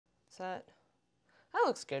that? That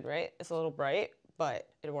looks good, right? It's a little bright, but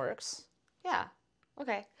it works. Yeah,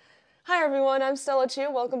 okay. Hi everyone, I'm Stella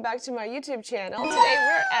Chu. Welcome back to my YouTube channel. Today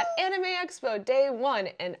we're at Anime Expo Day 1,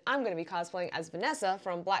 and I'm gonna be cosplaying as Vanessa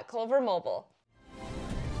from Black Clover Mobile.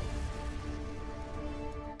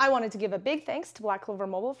 I wanted to give a big thanks to Black Clover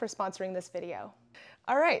Mobile for sponsoring this video.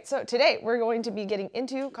 All right, so today we're going to be getting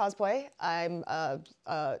into cosplay. I'm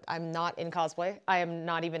not in cosplay. I am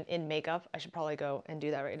not even in makeup. I should probably go and do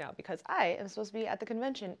that right now because I am supposed to be at the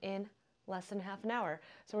convention in less than half an hour.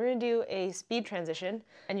 So we're gonna do a speed transition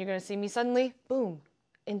and you're gonna see me suddenly, boom,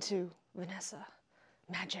 into Vanessa.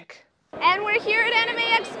 Magic. And we're here at Anime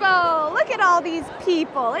Expo. Look at all these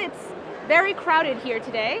people. It's very crowded here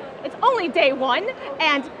today. It's only day 1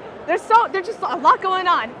 and there's just a lot going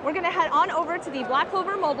on. We're gonna head on over to the Black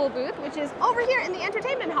Clover Mobile booth, which is over here in the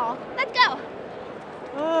entertainment hall. Let's go.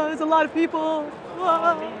 Oh, there's a lot of people.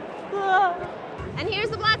 And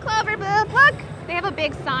here's the Black Clover booth. Look, they have a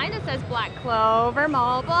big sign that says Black Clover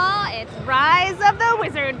Mobile. It's Rise of the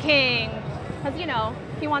Wizard King. Because, you know,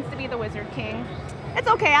 he wants to be the Wizard King. It's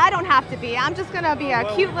okay, I don't have to be. I'm just gonna be a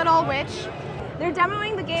cute little witch. They're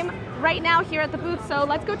demoing the game right now here at the booth, so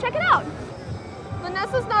let's go check it out.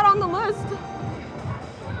 Vanessa's not on the list.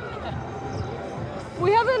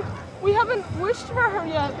 We haven't wished for her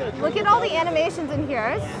yet. Look at all the animations in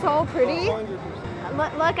here. It's so pretty.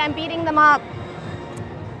 Look, I'm beating them up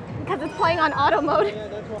because it's playing on auto mode.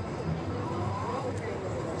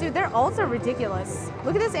 Dude, their ults are ridiculous.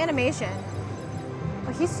 Look at this animation.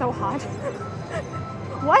 Oh, he's so hot.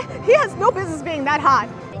 What? He has no business being that hot.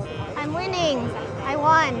 I'm winning. I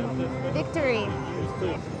won. Victory.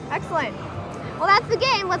 Excellent. Well, that's the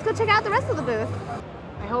game. Let's go check out the rest of the booth.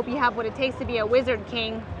 I hope you have what it takes to be a Wizard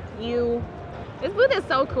King. You. This booth is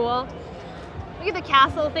so cool. Look at the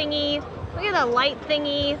castle thingy. Look at the light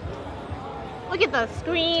thingy. Look at the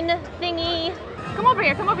screen thingy. Come over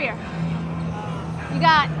here, come over here. You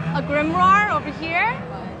got a Grimoire over here.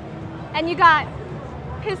 And you got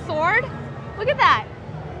his sword. Look at that.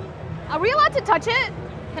 Are we allowed to touch it?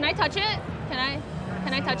 Can I touch it? Can I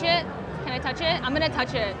touch it? Can I touch it? I'm gonna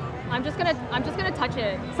touch it. I'm just gonna touch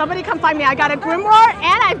it. Somebody come find me. I got a Grimoire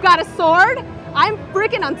and I've got a sword. I'm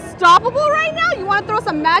freaking unstoppable right now. You wanna throw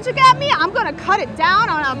some magic at me? I'm gonna cut it down,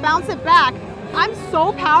 I'm gonna bounce it back. I'm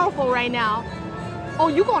so powerful right now. Oh,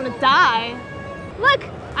 you gonna die. Look,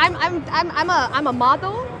 I'm a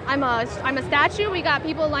model. I'm a statue. We got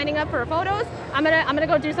people lining up for photos. I'm gonna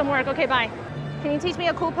go do some work. Okay, bye. Can you teach me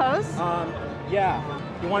a cool pose? Yeah.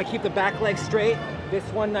 You wanna keep the back leg straight, this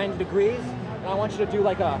one 90 degrees. And I want you to do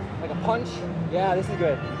like a punch. Yeah, this is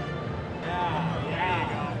good. Yeah.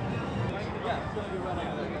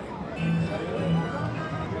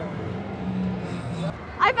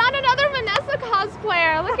 I found another Vanessa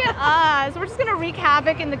cosplayer. Look at us. We're just gonna wreak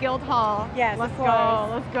havoc in the guild hall. Yes, let's go.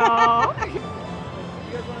 Let's go.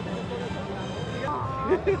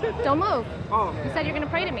 Don't move. Oh. You said you're gonna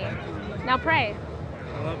pray to me. Now pray.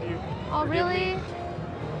 I love you. Oh, really?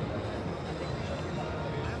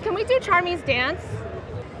 Can we do Charmy's dance?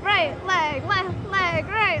 Right leg, left leg,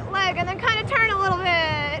 right leg, and then kind of turn a little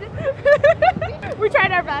bit. We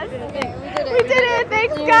tried our best. We did it.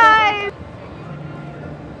 Thanks, guys.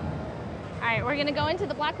 All right, we're gonna go into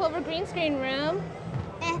the Black Clover green screen room.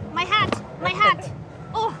 My hat.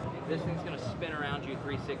 Oh. This thing's gonna spin around you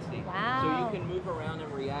 360. Wow. So you can move around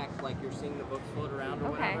and react like you're seeing the books float around or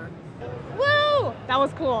whatever. Woo! That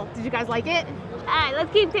was cool. Did you guys like it? All right, let's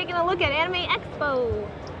keep taking a look at Anime Expo.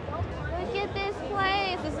 Look at this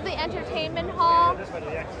place. This is the entertainment hall.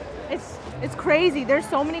 It's crazy. There's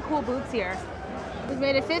so many cool booths here. We've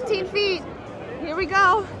made it 15 feet. Here we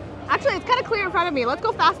go. Actually, it's kind of clear in front of me. Let's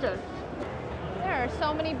go faster. There are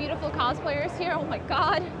so many beautiful cosplayers here. Oh my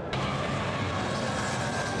God.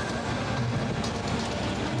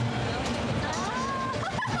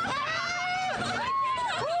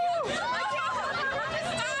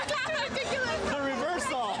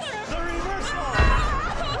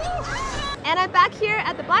 And I'm back here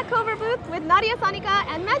at the Black Clover booth with Nadia, Sanika,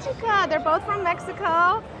 and Magica. They're both from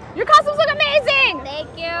Mexico. Your costumes look amazing! Thank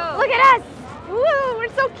you. Look at us! Woo, we're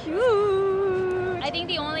so cute! I think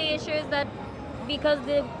the only issue is that because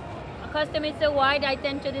the costume is so wide, I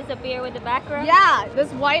tend to disappear with the background. Yeah,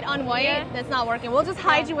 this white on white, that's not working. We'll just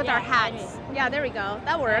hide you with our hats. Yeah, there we go.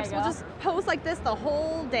 That works. We'll just pose like this the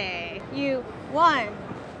whole day. 1,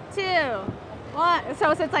 2, 1.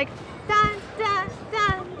 So it's like dun, dun,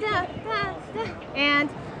 dun, dun, dun, dun, and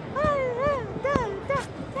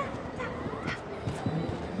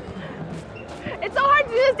it's so hard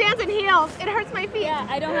to do this dance in heels. It hurts my feet. Yeah,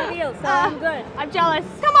 I don't have heels, so I'm good. I'm jealous.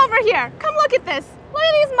 Come over here. Come look at this. Look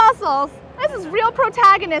at these muscles. This This is real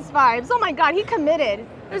protagonist vibes. Oh my God, he committed.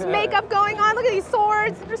 There's makeup going on. Look at these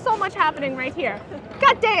swords. There's so much happening right here.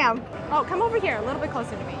 God damn. Oh, come over here a little bit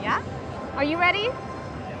closer to me, yeah? Are you ready?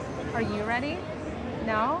 Are you ready?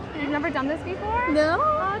 No? You've never done this before? No.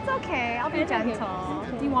 Oh, it's okay. I'll be It's okay. gentle.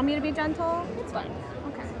 Do you want me to be gentle? It's fine.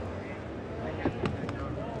 Okay.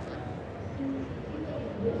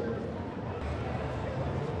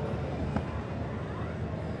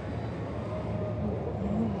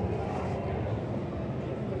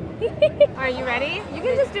 Are you ready? You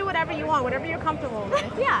can just do whatever you want, whatever you're comfortable with.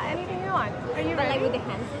 Yeah, anything you want. Are you But ready? like with the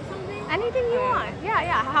hands or something? Anything you want. Yeah,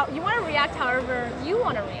 yeah. How you want to react however you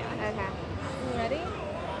want to react. Okay. You ready?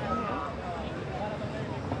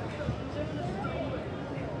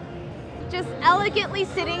 Just elegantly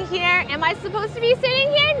sitting here. Am I supposed to be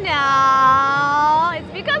sitting here? No.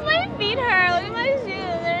 It's because my feet hurt. Look at my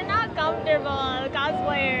shoes. They're not comfortable. The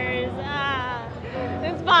cosplayers.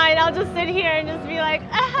 It's fine. I'll just sit here and just be like,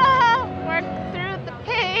 work through the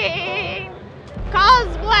pain.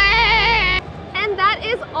 Cosplay! And that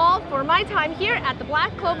is all for my time here at the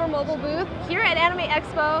Black Clover mobile booth here at Anime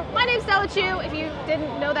Expo. My name's Stella Chu, if you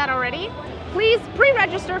didn't know that already. Please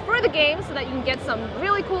pre-register for the game so that you can get some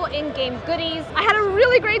really cool in-game goodies. I had a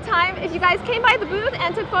really great time. If you guys came by the booth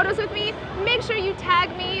and took photos with me, make sure you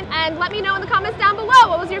tag me and let me know in the comments down below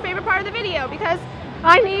what was your favorite part of the video, because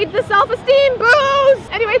I need the self-esteem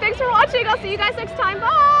boost. Anyway, thanks for watching. I'll see you guys next time.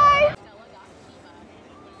 Bye!